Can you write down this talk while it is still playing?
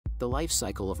The life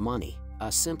cycle of money,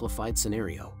 a simplified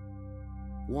scenario.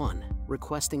 1.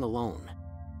 Requesting a loan.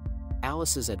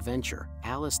 Alice's adventure.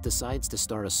 Alice decides to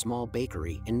start a small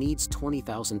bakery and needs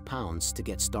 £20,000 to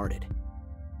get started.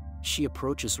 She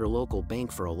approaches her local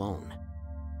bank for a loan.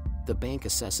 The bank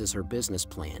assesses her business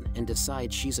plan and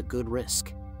decides she's a good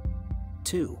risk.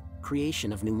 2.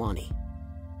 Creation of new money.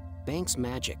 Bank's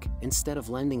magic. Instead of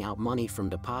lending out money from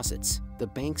deposits, the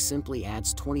bank simply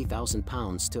adds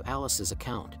 £20,000 to Alice's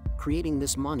account, creating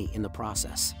this money in the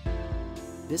process.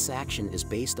 This action is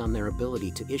based on their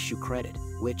ability to issue credit,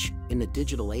 which, in the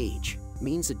digital age,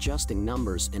 means adjusting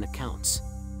numbers in accounts.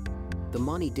 The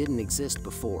money didn't exist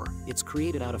before, it's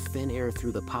created out of thin air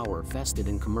through the power vested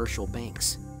in commercial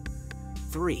banks.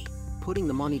 3. Putting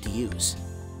the money to use.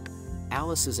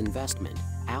 Alice's investment.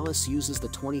 Alice uses the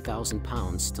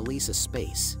 £20,000 to lease a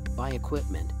space, buy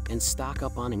equipment, and stock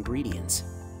up on ingredients.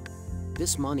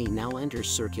 This money now enters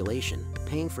circulation,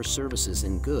 paying for services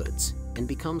and goods, and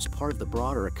becomes part of the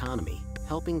broader economy,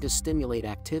 helping to stimulate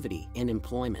activity and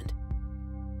employment.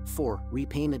 4.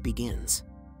 Repayment begins.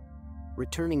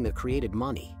 Returning the created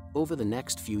money. Over the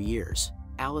next few years,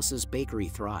 Alice's bakery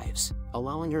thrives,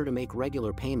 allowing her to make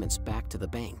regular payments back to the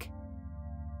bank.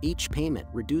 Each payment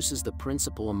reduces the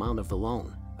principal amount of the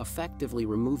loan, effectively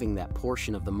removing that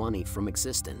portion of the money from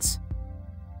existence.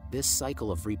 This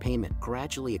cycle of repayment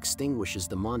gradually extinguishes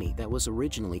the money that was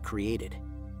originally created.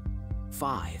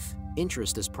 5.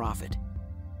 Interest as profit.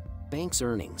 Bank's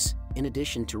earnings. In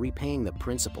addition to repaying the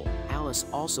principal, Alice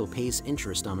also pays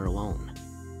interest on her loan.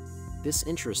 This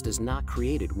interest is not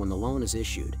created when the loan is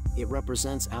issued, it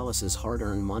represents Alice's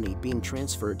hard-earned money being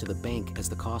transferred to the bank as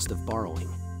the cost of borrowing.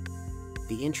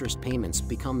 The interest payments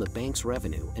become the bank's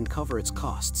revenue and cover its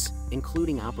costs,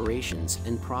 including operations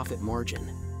and profit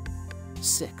margin.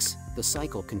 6. The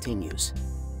cycle continues.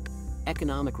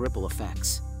 Economic ripple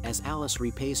effects. As Alice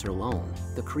repays her loan,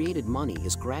 the created money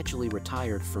is gradually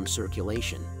retired from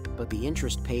circulation, but the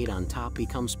interest paid on top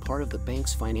becomes part of the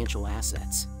bank's financial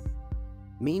assets.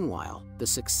 Meanwhile, the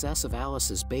success of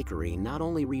Alice's bakery not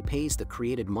only repays the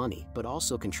created money but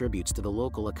also contributes to the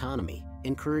local economy,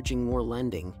 encouraging more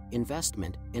lending,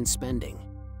 investment, and spending.